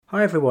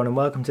Hi everyone and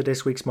welcome to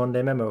this week's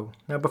Monday Memo.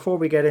 Now before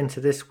we get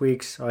into this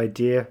week's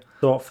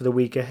thought for the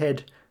week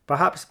ahead,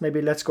 perhaps maybe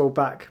let's go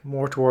back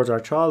more towards our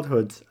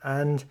childhoods.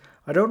 And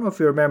I don't know if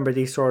you remember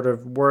these sort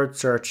of word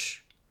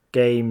search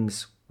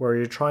games where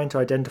you're trying to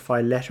identify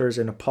letters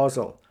in a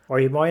puzzle. Or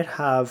you might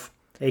have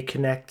a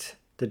connect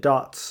the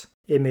dots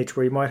image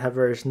where you might have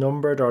various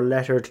numbered or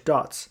lettered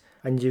dots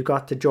and you've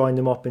got to join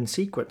them up in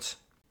sequence.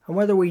 And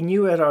whether we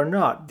knew it or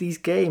not, these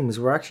games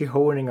were actually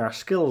honing our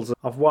skills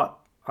of what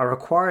are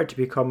required to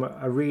become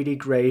a really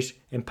great,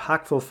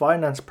 impactful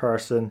finance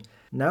person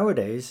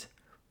nowadays,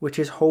 which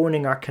is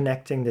honing our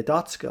connecting the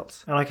dots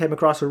skills. And I came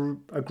across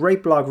a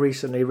great blog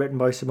recently written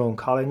by Simone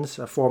Collins,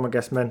 a former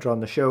guest mentor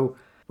on the show,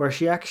 where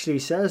she actually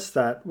says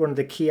that one of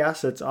the key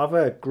assets of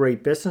a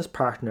great business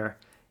partner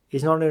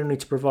is not only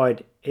to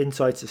provide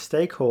insights to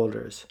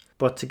stakeholders,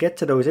 but to get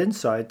to those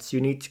insights,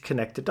 you need to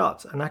connect the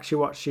dots. And actually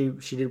what she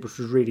did, which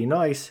was really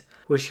nice,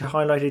 was she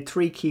highlighted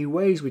 3 key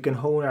ways we can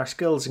hone our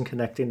skills in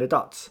connecting the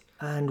dots.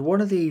 And one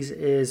of these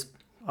is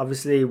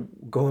obviously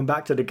going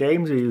back to the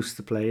games we used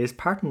to play is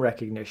pattern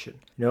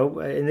recognition.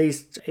 In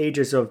these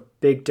ages of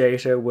big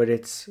data with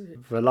its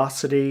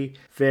velocity,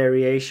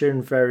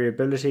 variation,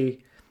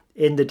 variability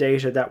in the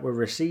data that we're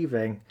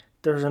receiving,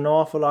 there's an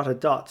awful lot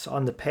of dots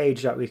on the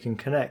page that we can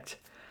connect.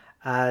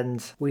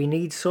 And we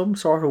need some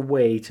sort of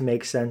way to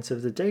make sense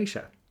of the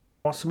data.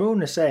 What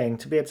Simone is saying,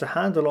 to be able to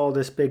handle all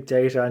this big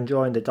data and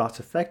join the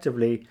dots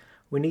effectively,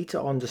 we need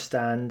to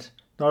understand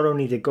not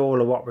only the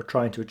goal of what we're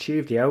trying to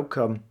achieve, the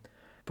outcome,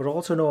 but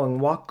also knowing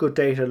what good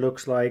data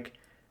looks like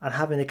and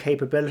having the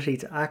capability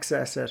to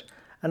access it.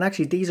 And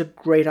actually, these are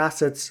great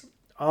assets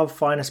of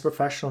finance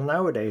professionals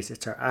nowadays.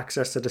 It's our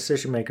access to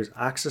decision makers,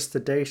 access to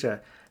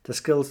data, the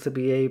skills to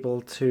be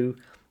able to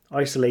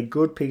isolate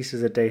good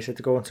pieces of data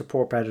to go and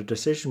support better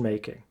decision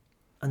making.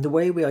 And the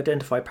way we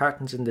identify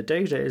patterns in the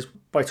data is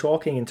by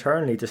talking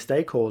internally to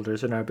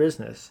stakeholders in our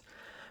business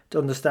to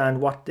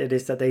understand what it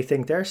is that they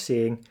think they're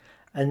seeing,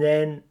 and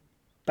then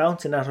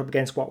bouncing that up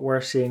against what we're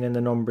seeing in the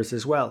numbers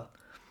as well.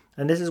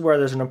 And this is where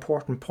there's an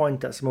important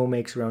point that Simone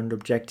makes around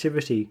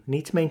objectivity. We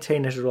need to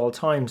maintain it at all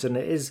times, and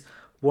it is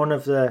one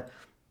of the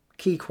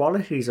key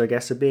qualities, I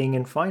guess, of being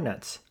in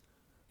finance,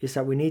 is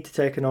that we need to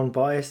take an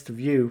unbiased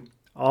view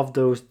of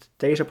those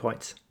data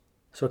points.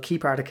 So a key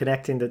part of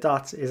connecting the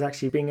dots is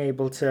actually being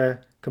able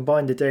to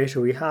combine the data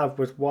we have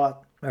with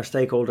what our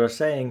stakeholders are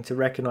saying to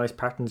recognize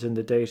patterns in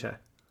the data.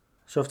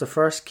 So if the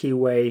first key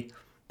way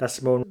that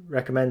Simone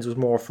recommends was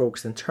more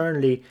focused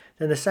internally,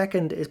 then the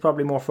second is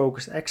probably more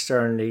focused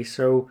externally,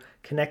 so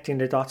connecting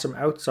the dots from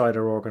outside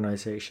our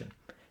organization.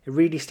 It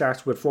really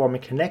starts with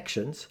forming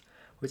connections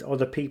with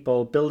other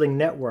people, building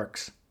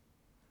networks,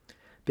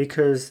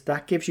 because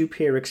that gives you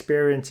peer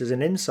experiences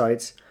and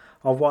insights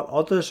of what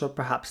others are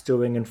perhaps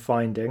doing and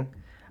finding,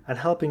 and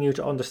helping you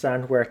to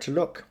understand where to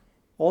look.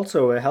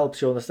 Also, it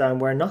helps you understand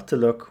where not to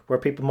look, where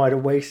people might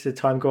have wasted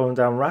time going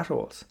down rat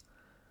holes.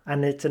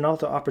 And it's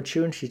another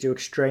opportunity to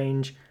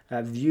exchange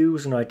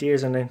views and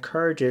ideas, and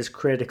encourages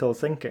critical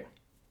thinking.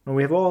 And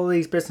we have all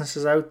these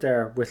businesses out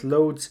there with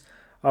loads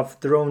of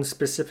their own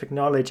specific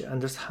knowledge, and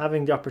just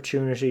having the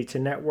opportunity to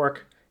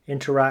network,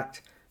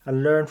 interact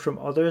and learn from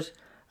others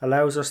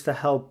allows us to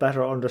help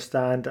better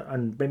understand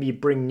and maybe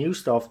bring new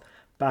stuff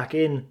back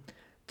in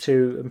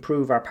to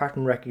improve our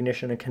pattern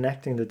recognition and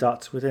connecting the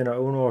dots within our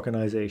own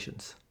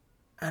organizations.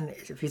 And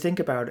if you think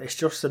about it, it's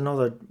just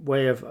another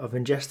way of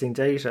ingesting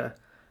data.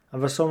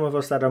 And for some of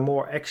us that are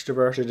more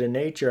extroverted in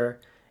nature,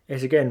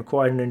 it's again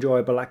quite an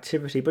enjoyable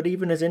activity. But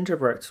even as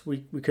introverts,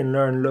 we can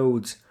learn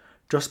loads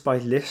just by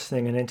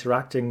listening and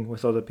interacting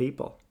with other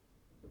people.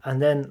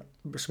 And then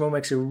Simone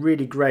makes a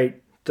really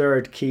great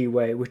third key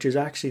way, which is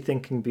actually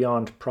thinking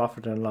beyond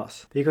profit and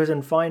loss. Because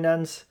in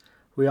finance,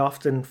 we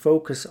often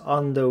focus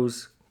on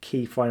those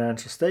key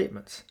financial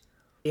statements.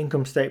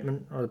 Income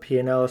statement, or the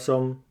P&L,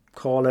 some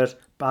call it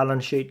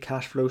balance sheet,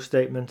 cash flow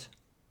statement.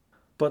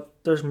 But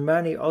there's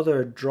many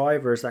other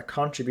drivers that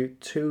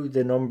contribute to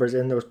the numbers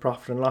in those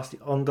profit and loss,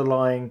 the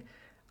underlying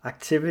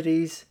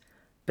activities,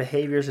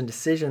 behaviors and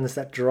decisions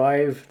that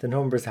drive the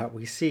numbers that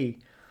we see.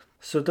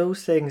 So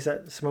those things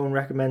that Simone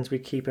recommends we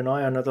keep an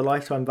eye on are the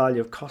lifetime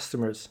value of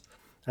customers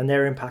and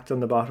their impact on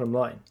the bottom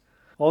line.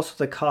 Also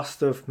the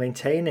cost of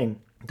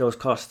maintaining those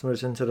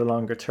customers into the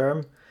longer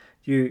term,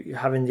 you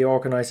having the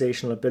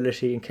organizational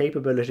ability and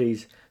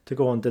capabilities to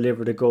go and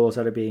deliver the goals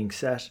that are being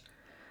set,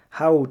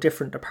 how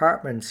different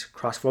departments,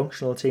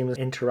 cross-functional teams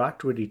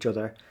interact with each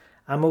other,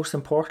 and most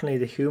importantly,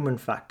 the human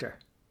factor.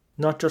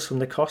 Not just from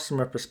the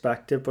customer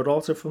perspective, but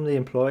also from the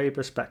employee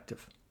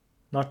perspective.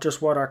 Not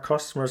just what our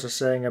customers are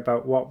saying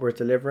about what we're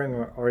delivering,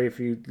 or if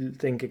you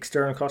think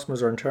external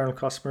customers or internal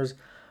customers,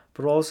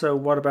 but also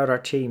what about our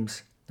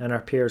teams and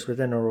our peers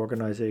within our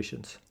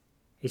organizations.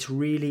 It's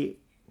really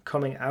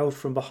coming out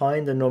from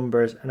behind the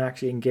numbers and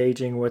actually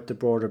engaging with the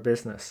broader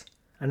business.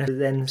 And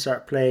then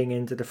start playing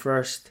into the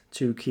first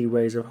 2 key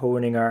ways of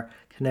honing our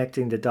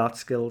connecting the dot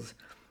skills,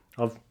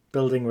 of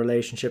building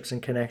relationships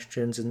and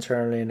connections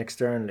internally and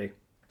externally.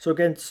 So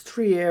again, it's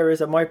 3 areas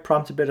that might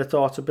prompt a bit of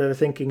thoughts, a bit of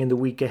thinking in the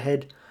week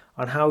ahead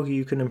on how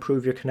you can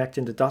improve your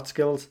connecting the dot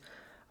skills.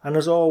 And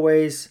as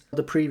always,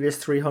 the previous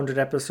 300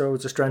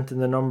 episodes of Strength in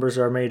the Numbers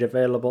are made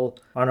available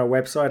on our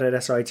website at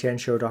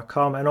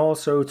sitnshow.com and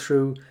also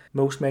through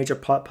most major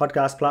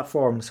podcast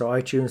platforms, so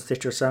iTunes,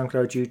 Stitcher,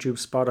 SoundCloud, YouTube,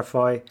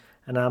 Spotify,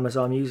 and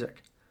Amazon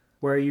Music,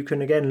 where you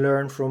can again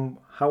learn from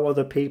how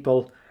other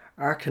people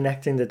are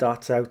connecting the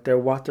dots out there,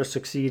 what they're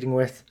succeeding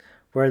with,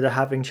 where they're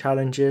having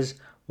challenges,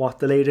 what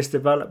the latest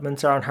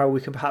developments are, and how we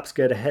can perhaps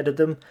get ahead of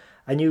them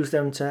and use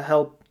them to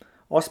help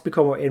us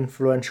become more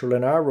influential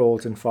in our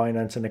roles in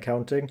finance and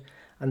accounting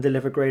and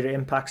deliver greater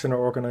impacts on our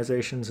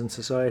organisations and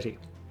society.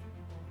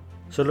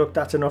 So look,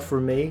 that's enough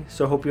from me.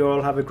 So hope you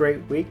all have a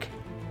great week.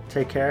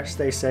 Take care,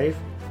 stay safe,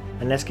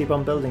 and let's keep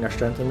on building our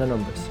strength in the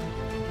numbers.